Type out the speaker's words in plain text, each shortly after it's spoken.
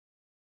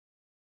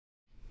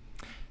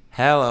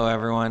Hello,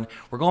 everyone.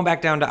 We're going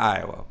back down to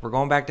Iowa. We're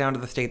going back down to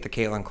the state that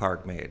Caitlin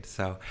Clark made.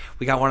 So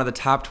we got one of the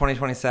top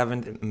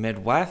 2027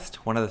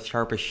 Midwest, one of the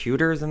sharpest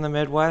shooters in the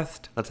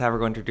Midwest. Let's have her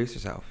go introduce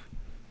herself.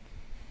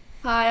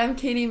 Hi, I'm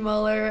Katie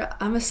Muller.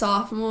 I'm a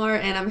sophomore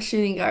and I'm a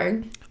shooting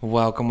guard.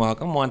 Welcome,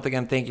 welcome. Once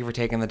again, thank you for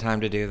taking the time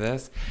to do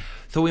this.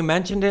 So we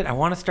mentioned it. I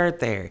want to start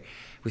there.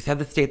 We said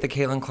the state that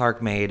Caitlin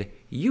Clark made.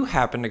 You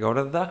happen to go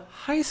to the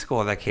high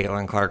school that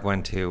Caitlin Clark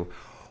went to.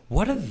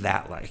 What is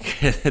that like?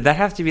 That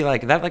has to be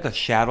like that, like a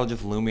shadow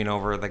just looming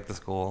over like the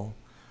school.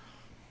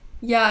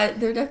 Yeah,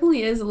 there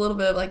definitely is a little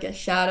bit of like a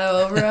shadow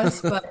over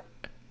us, but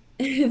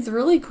it's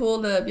really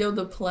cool to be able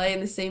to play in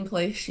the same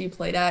place she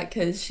played at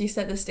because she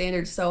set the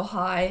standards so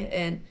high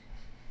and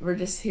we're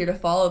just here to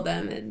follow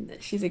them. And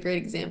she's a great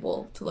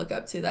example to look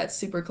up to that's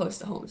super close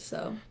to home.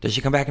 So Does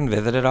she come back and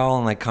visit at all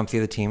and like come see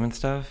the team and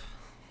stuff?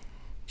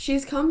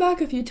 she's come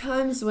back a few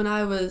times when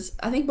I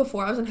think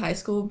before I was in high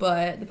school,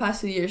 but the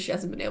past few years she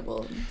hasn't been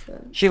able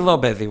to. She's a little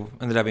busy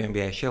in the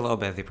WNBA. She's a little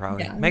busy,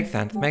 probably. Yeah. Makes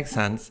sense. Makes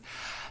sense.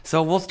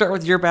 So we'll start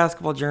with your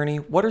basketball journey.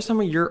 What are some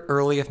of your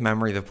earliest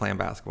memories of playing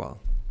basketball?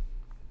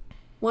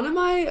 One of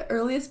my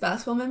earliest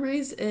basketball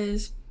memories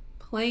is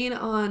playing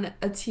on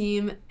a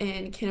team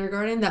in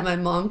kindergarten that my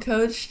mom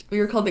coached. We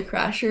were called the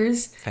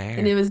Crashers,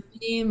 and Fair. it was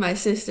me, my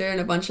sister, and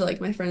a bunch of like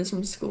my friends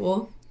from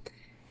school.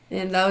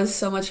 And that was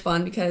so much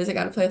fun because I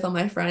got to play with all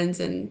my friends,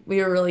 and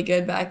we were really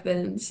good back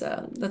then.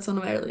 So that's one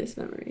of my earliest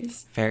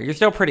memories. Fair. You're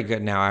still pretty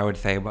good now, I would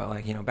say, but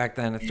like, back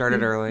then it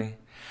started early.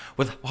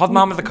 With how's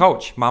mom as a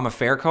coach? Mom a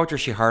fair coach or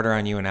is she harder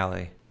on you and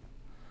Ellie?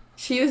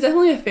 She was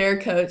definitely a fair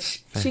coach.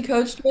 Fair. She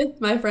coached with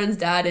my friend's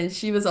dad, and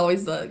she was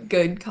always the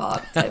good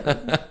cop type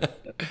of.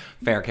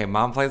 Fair. Okay,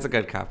 mom plays a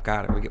good cop.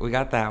 Got it. We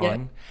got that Yeah.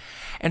 one.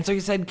 And so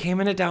you said came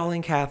into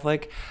Dowling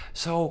Catholic.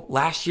 So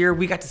last year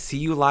we got to see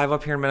you live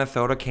up here in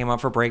Minnesota. Came up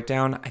for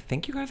breakdown. I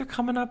think you guys are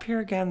coming up here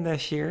again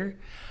this year.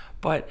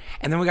 But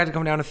and then we got to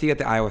come down to see you at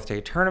the Iowa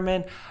State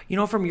tournament.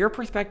 From your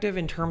perspective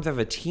in terms of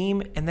a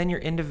team and then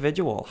your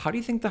individual, how do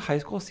you think the high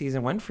school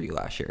season went for you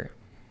last year?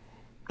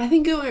 I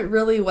think it went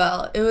really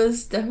well. It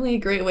was definitely a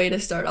great way to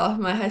start off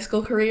my high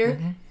school career.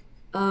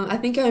 Hmm. I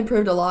think I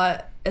improved a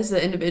lot as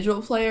an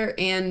individual player,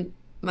 and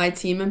my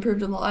team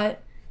improved a lot.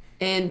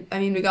 And I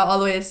mean, we got all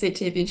the way to state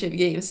championship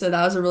games, so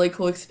that was a really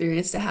cool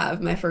experience to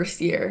have my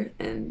first year,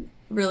 and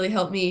really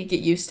helped me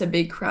get used to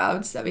big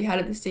crowds that we had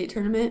at the state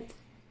tournament.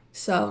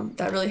 So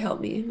that really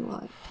helped me a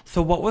lot.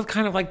 So what was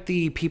kind of like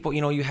the people,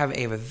 you have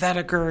Ava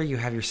Zedeker, you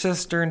have your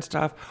sister and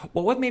stuff.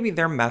 What was maybe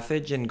their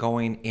message in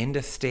going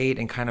into state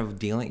and kind of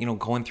dealing,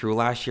 going through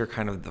last year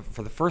kind of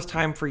for the first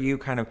time for you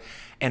kind of,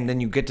 and then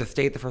you get to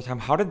state the first time.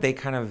 How did they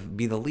kind of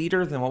be the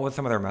leaders and what was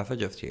some of their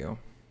messages to you?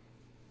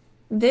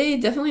 They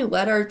definitely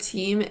led our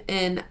team,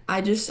 and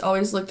I just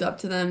always looked up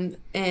to them.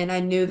 And I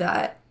knew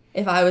that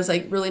if I was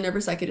like really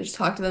nervous, I could just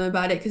talk to them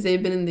about it because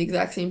they've been in the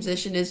exact same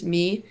position as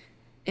me.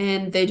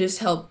 And they just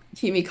helped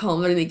keep me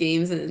calm during the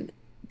games and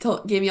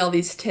gave me all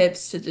these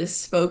tips to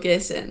just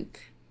focus and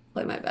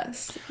play my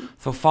best.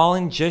 So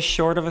falling just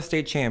short of a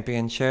state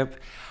championship,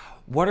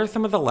 what are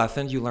some of the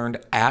lessons you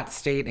learned at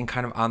state and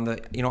kind of on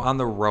the on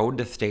the road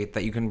to state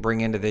that you can bring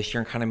into this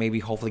year and kind of maybe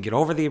hopefully get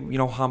over the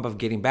hump of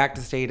getting back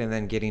to state and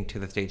then getting to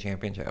the state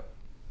championship?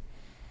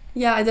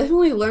 Yeah, I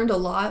definitely learned a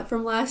lot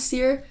from last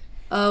year.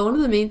 One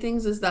of the main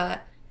things is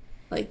that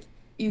like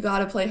you got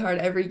to play hard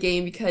every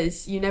game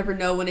because you never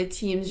know when the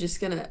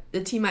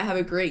team might have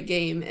a great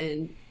game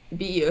and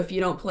beat you if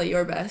you don't play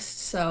your best.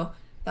 So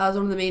that was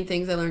one of the main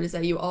things I learned is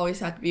that you always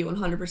have to be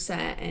 100%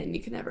 and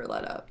you can never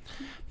let up.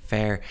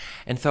 Fair.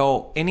 And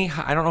so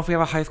I don't know if we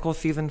have a high school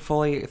season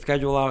fully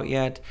scheduled out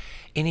yet.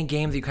 Any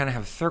games you kind of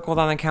have circled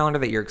on the calendar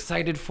that you're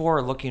excited for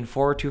or looking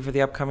forward to for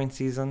the upcoming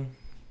season?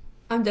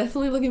 I'm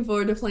definitely looking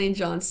forward to playing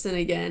Johnston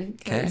again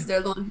Okay. because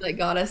they're the ones that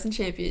got us in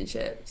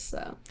championships.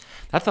 So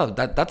That's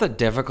a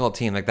difficult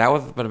team. Like that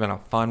would have been a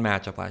fun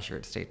matchup last year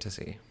at state to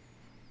see.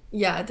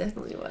 yeah, it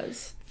definitely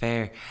was.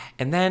 Fair.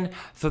 And then,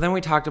 so then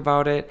we talked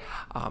about it,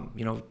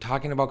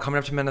 talking about coming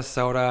up to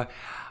Minnesota.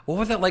 What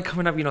was that like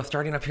coming up,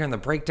 starting up here in the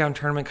breakdown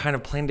tournament, kind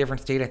of playing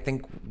different state? I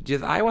think,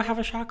 does Iowa have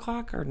a shot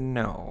clock or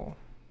no?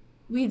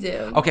 We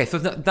do. Okay, so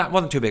that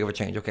wasn't too big of a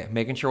change. Okay,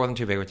 making sure it wasn't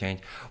too big of a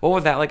change. What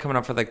was that like coming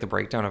up for like the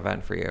breakdown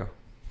event for you?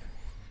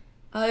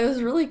 It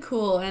was really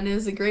cool, and it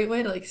was a great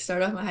way to like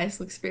start off my high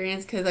school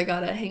experience because I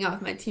got to hang out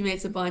with my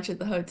teammates a bunch at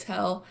the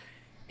hotel,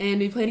 and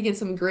we played against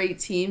some great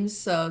teams.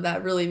 So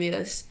that really made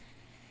us.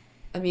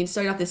 I mean,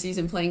 starting off the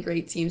season playing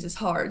great teams is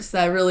hard, so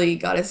that really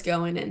got us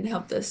going and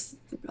helped us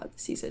throughout the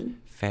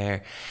season.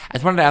 Fair. I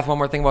just wanted to ask one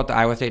more thing about the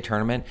Iowa State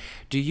tournament.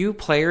 Do you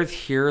players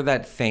hear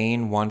that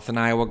saying "once an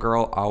Iowa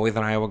girl, always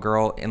an Iowa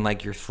girl" in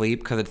like your sleep?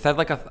 Because it said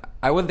like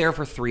I was there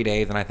for 3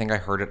 days and I think I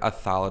heard it a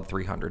solid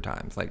 300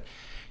 times. Like,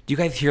 do you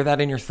guys hear that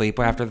in your sleep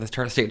after this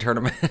state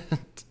tournament?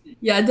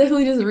 Yeah, it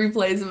definitely just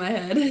replays in my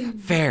head.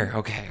 Fair.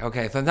 Okay.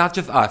 Okay. So not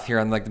just us here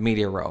on like the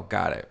media row.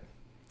 Got it.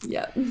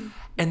 Yeah.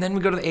 And then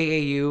we go to the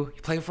AAU.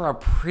 You play for a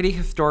pretty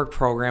historic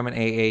program in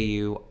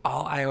AAU.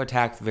 All Iowa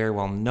Tac's very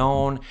well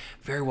known,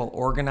 very well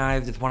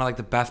organized. It's one of like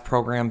the best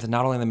programs,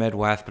 not only in the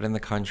Midwest but in the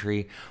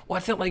country.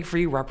 What's it like for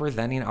you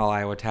representing All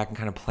Iowa Tac and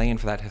kind of playing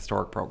for that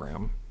historic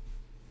program?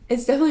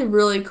 It's definitely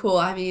really cool.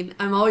 I mean,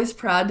 I'm always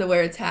proud to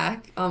wear a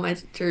tack on my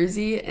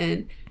jersey,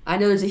 and I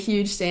know there's a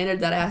huge standard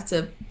that I have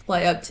to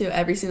play up to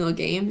every single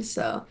game.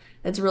 So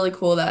it's really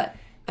cool that,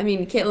 I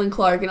mean, Caitlin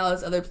Clark and all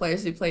those other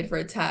players who played for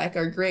attack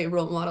are great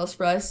role models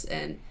for us,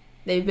 and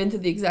they've been through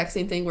the exact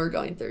same thing we're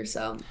going through.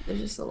 So there's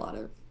just a lot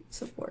of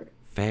support.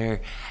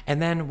 Fair.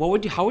 And then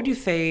how would you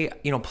say,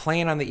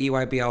 playing on the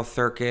EYBL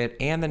circuit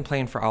and then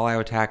playing for All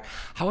Iowa Tech,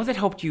 how has it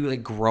helped you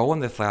like grow in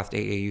this last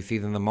AAU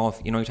season the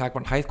most? You talk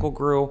about high school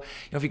grew,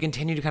 if you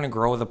continue to kind of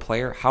grow as a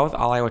player, how has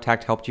All Iowa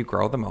Tech helped you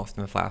grow the most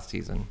in this last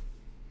season?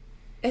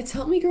 It's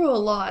helped me grow a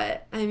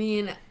lot. I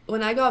mean,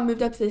 when I got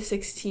moved up to the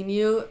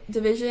 16U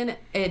division,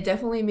 it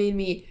definitely made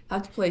me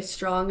have to play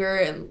stronger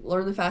and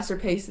learn the faster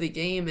pace of the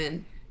game.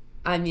 And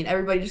I mean,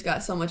 everybody just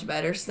got so much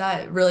better. So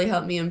that really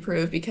helped me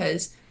improve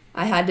because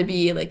I had to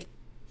be like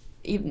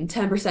even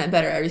 10%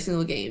 better every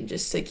single game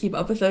just to keep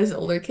up with those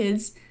older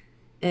kids.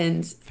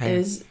 And it Fair.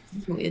 was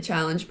definitely a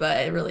challenge, but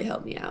it really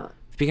helped me out.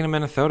 Speaking of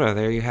Minnesota,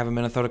 there you have a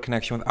Minnesota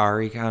connection with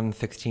Ari on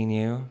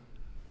 16U.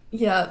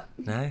 Yeah.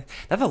 Nice.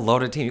 That's a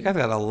loaded team. You guys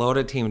got a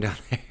loaded team down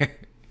there.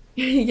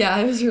 Yeah,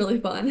 it was really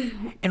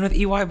fun. And with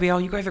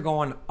EYBL, you guys are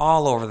going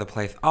all over the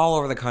place, all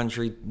over the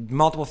country,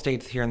 multiple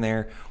states here and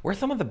there. Where's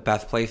some of the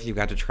best places you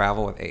got to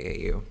travel with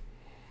AAU?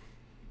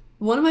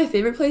 One of my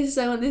favorite places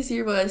I went this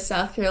year was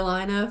South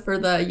Carolina for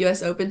the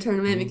US Open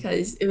tournament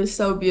because it was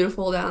so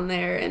beautiful down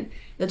there and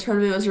the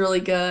tournament was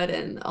really good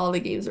and all the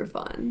games were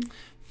fun.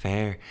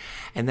 Fair.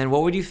 And then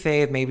what would you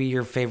say is maybe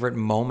your favorite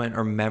moment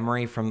or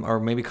memory from, or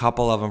maybe a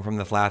couple of them from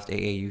this last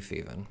AAU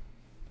season?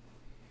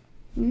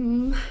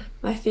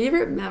 My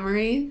favorite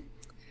memory,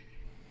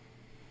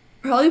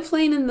 probably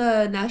playing in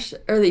the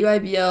national or the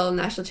UIBL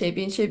national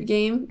championship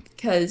game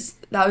because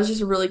that was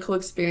just a really cool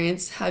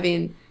experience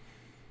having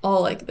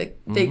all like the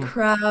big Hmm.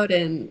 crowd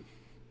and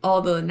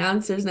all the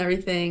announcers and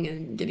everything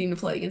and getting to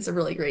play against a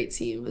really great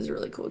team was a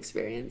really cool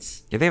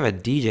experience. Yeah, they have a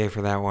DJ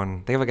for that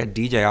one. They have like a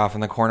DJ off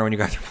in the corner when you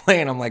guys are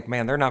playing. I'm like,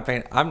 man, they're not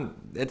paying.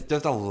 It's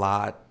just a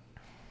lot.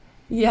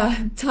 Yeah,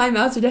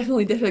 timeouts are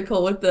definitely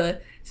difficult with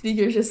the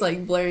speakers just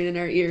like blaring in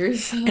our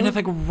ears. And So, it's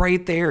like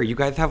right there. You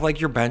guys have like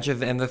your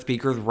benches and the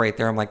speakers right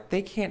there. I'm like,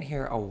 they can't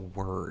hear a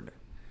word.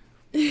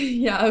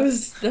 yeah, it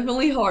was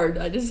definitely hard.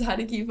 I just had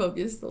to keep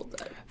focused the whole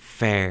time.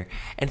 Fair.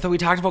 And so we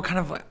talked about kind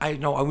of, I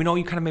know, we know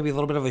you kind of maybe a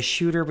little bit of a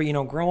shooter, but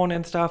growing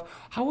and stuff.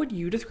 How would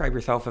you describe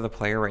yourself as a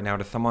player right now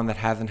to someone that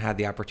hasn't had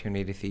the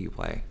opportunity to see you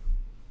play?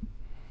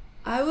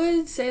 I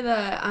would say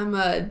that I'm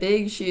a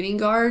big shooting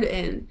guard,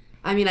 and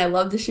I mean, I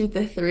love to shoot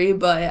the three,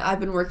 but I've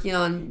been working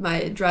on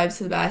my drives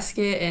to the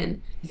basket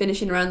and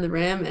finishing around the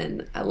rim,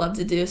 and I love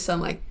to do some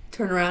like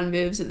turnaround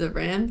moves at the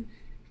rim.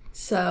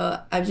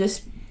 So I've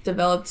just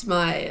developed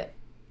my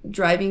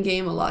driving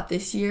game a lot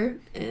this year,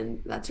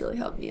 and that's really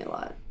helped me a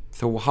lot.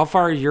 So how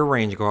far does your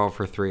range go out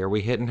for three? Are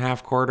we hitting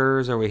half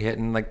quarters? Are we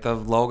hitting like the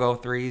logo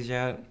threes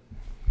yet?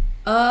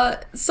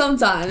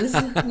 Sometimes,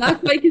 not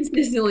quite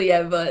consistently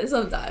yet, but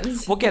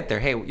sometimes. We'll get there.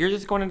 Hey, you're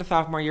just going into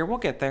sophomore year. We'll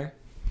get there.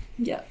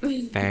 Yeah.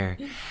 Fair.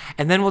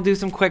 And then we'll do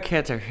some quick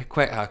hits or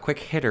quick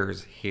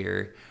hitters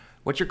here.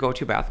 What's your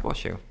go-to basketball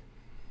shoe?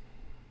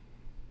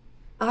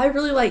 I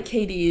really like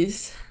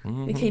KD's, the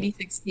Hmm. KD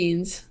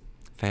 16s.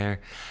 Fair.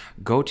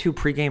 Go-to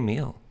pregame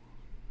meal.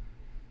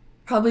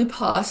 Probably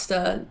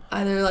pasta,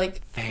 either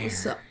like Fair.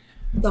 so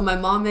my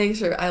mom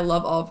makes or I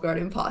love Olive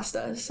Garden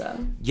pasta.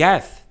 So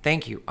Yes,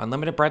 thank you.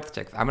 Unlimited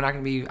breadsticks. I'm not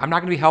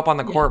gonna be help on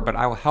the yeah. court, but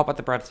I will help at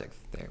the breadsticks.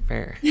 There,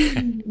 fair.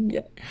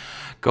 Yeah.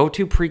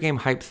 Go-to pregame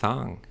hype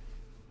song.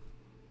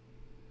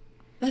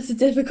 That's a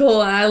difficult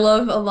one. I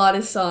love a lot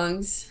of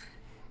songs.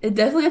 It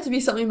definitely has to be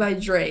something by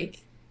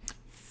Drake.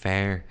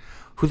 Fair.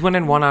 Who's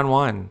winning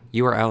one-on-one?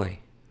 You or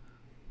Ellie?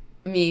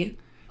 Me.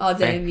 All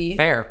day Fair. me.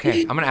 Fair.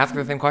 Okay. I'm gonna ask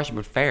her the same question,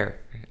 but fair.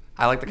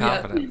 I like the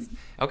Yeah. confidence.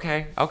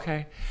 Okay.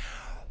 Okay.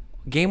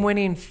 Game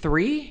winning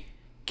three,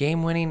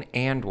 game winning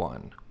and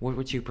one. What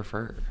would you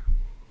prefer?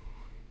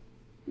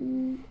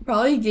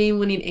 Probably game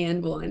winning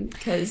and one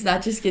because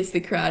that just gets the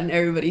crowd and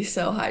everybody's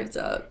so hyped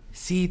up.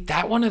 See,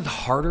 that one is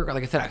harder.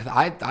 Like I said, 'cause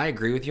I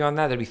agree with you on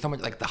that. There'd be so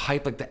much like the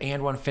hype, like the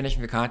and one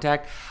finishing the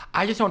contact.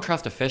 I just don't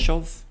trust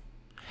officials.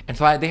 And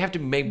so they have to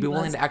be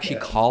willing That's to actually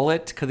true. call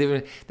it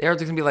because they're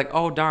just gonna be like,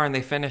 oh darn,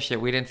 they finished it.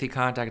 We didn't see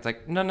contact. It's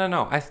like, no, no,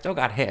 no. I still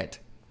got hit.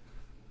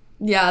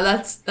 Yeah,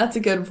 that's a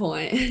good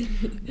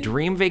point.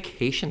 Dream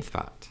vacation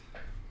spot.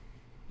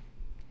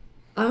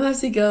 I'm gonna have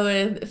to go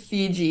with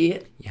Fiji.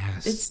 It's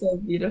Yes. so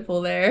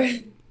beautiful there.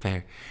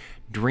 Fair.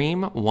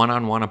 Dream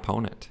one-on-one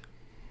opponent.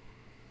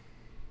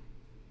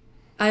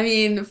 I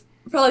mean,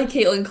 probably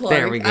Caitlin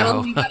There we Clark. I don't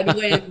go. think I'd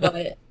win,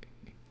 but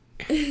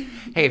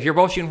Hey, if you're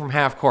both shooting from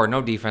half court,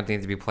 no defense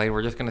needs to be played.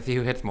 We're just gonna see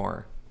who hits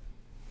more.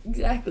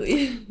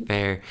 Exactly.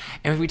 Fair.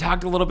 And we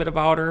talked a little bit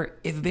about her.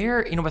 Is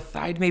there,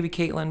 besides maybe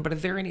Caitlin, but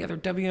is there any other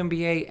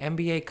WNBA,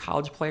 NBA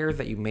college players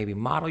that you maybe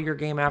model your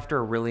game after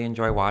or really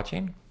enjoy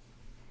watching?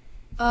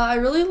 I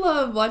really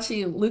love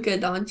watching Luka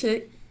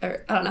Doncic,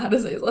 or I don't know how to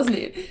say his last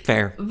name,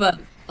 Fair. but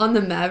on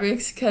the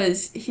Mavericks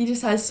because he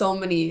just has so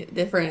many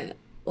different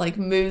like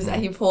moves that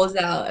Mm. he pulls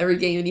out every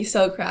game, and he's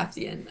so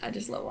crafty, and I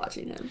just love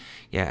watching him.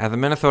 Yeah, as a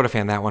Minnesota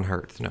fan, that one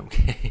hurts. No,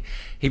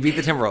 he beat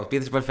the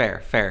Timberwolves, but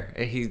fair, fair.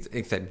 He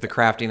said the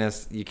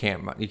craftiness you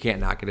can't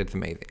knock it. It's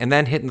amazing. And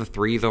then hitting the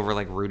threes over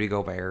like Rudy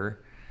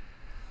Gobert,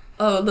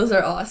 Oh, those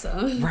are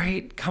awesome.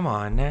 right? Come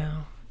on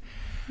now.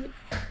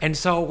 And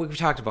so we've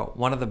talked about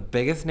one of the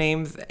biggest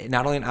names,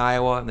 not only in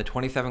Iowa in the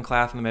 27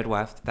 class in the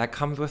Midwest, that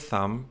comes with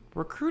some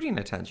recruiting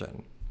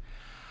attention.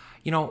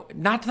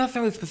 Not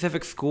necessarily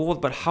specific schools,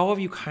 but how have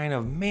you kind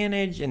of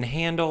managed and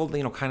handled,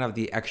 kind of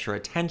the extra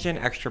attention,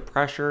 extra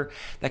pressure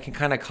that can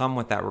kind of come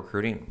with that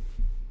recruiting?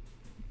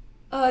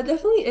 It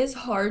definitely is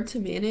hard to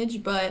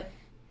manage, but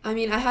I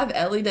mean, I have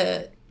Ellie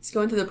to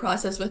go into the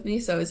process with me,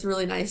 so it's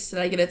really nice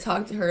that I get to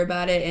talk to her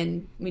about it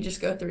and we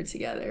just go through it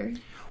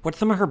together. What's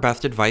some of her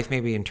best advice,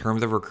 maybe in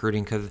terms of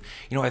recruiting? Because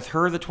as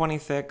her the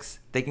 26,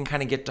 they can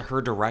kind of get to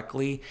her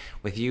directly.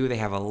 With you, they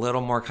have a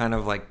little more kind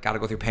of like got to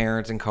go through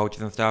parents and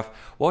coaches and stuff.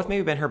 What's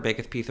maybe been her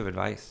biggest piece of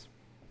advice?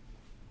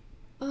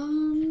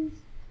 Um,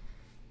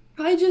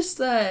 Probably just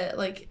that,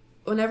 like,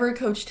 whenever a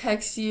coach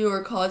texts you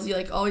or calls you,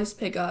 like, always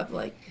pick up,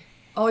 like,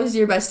 always do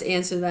your best to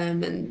answer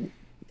them and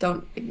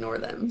don't ignore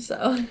them.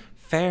 So,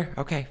 Fair,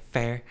 okay,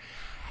 fair.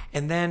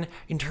 And then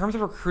in terms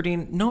of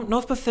recruiting,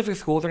 no specific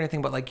schools or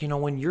anything, but like,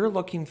 when you're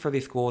looking for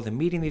these schools and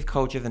meeting these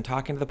coaches and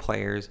talking to the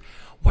players,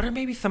 what are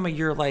maybe some of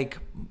your like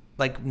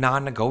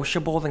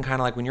non-negotiables and kind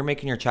of like when you're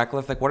making your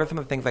checklist, like what are some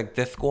of the things like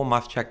this school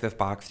must check this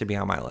box to be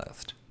on my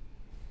list?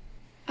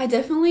 I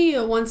definitely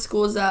want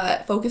schools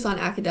that focus on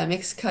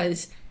academics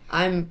because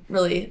I'm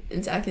really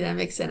into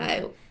academics and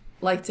I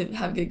like to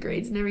have good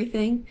grades and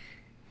everything.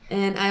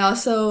 And I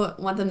also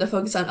want them to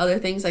focus on other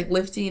things like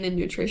lifting and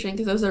nutrition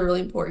because those are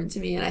really important to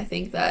me. And I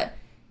think that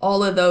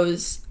all of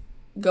those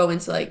go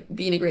into like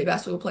being a great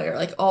basketball player.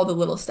 Like all the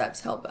little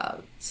steps help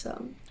out.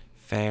 So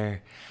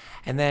Fair.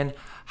 And then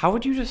how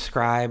would you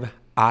describe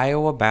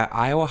Iowa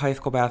high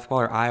school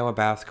basketball or Iowa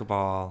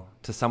basketball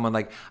to someone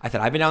like I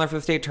said, I've been down there for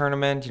the state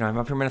tournament, I'm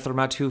up here in Minnesota, I'm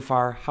not too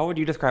far. How would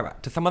you describe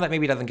it to someone that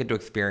maybe doesn't get to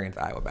experience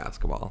Iowa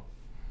basketball?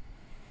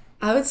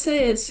 I would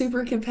say it's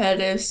super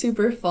competitive,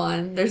 super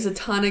fun. There's a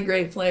ton of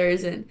great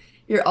players, and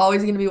you're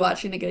always going to be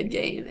watching a good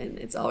game, and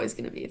it's always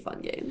going to be a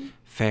fun game.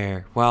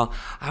 Fair. Well,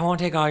 I won't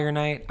take all your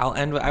night. I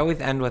always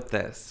end with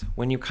this.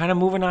 When you're kind of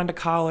moving on to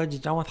college,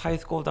 done with high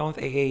school, done with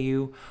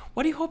AAU,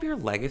 what do you hope your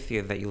legacy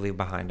is that you leave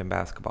behind in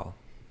basketball?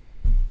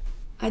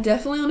 I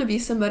definitely want to be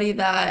somebody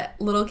that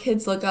little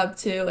kids look up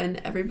to, and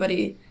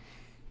everybody,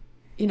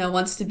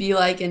 wants to be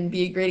like and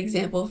be a great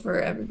example for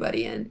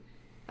everybody. And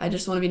I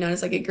just want to be known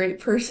as like a great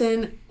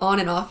person on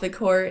and off the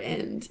court,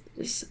 and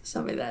just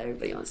somebody that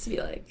everybody wants to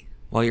be like.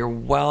 Well, you're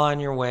well on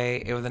your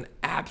way. It was an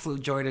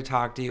absolute joy to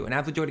talk to you, an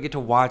absolute joy to get to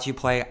watch you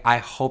play. I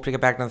hope to get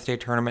back to the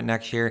state tournament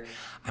next year.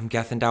 I'm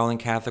guessing Dowling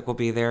Catholic will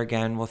be there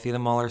again. We'll see the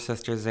Muller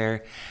sisters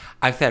there.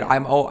 I've said I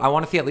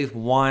want to see at least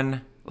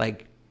one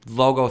like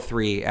logo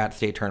three at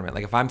state tournament.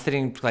 Like if I'm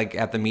sitting like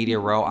at the media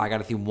row, I got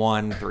to see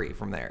 1 3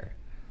 from there.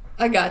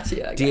 I got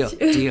you. I Deal, got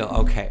you. deal.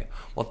 Okay.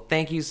 Well,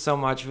 thank you so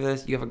much for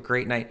this. You have a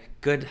great night.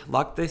 Good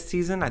luck this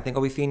season. I think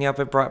I'll be seeing you up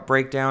at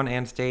Breakdown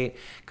and State.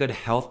 Good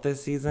health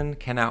this season.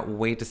 Cannot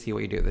wait to see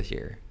what you do this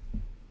year.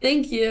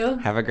 Thank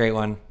you. Have a great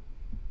one.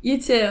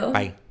 You too.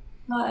 Bye.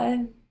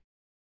 Bye.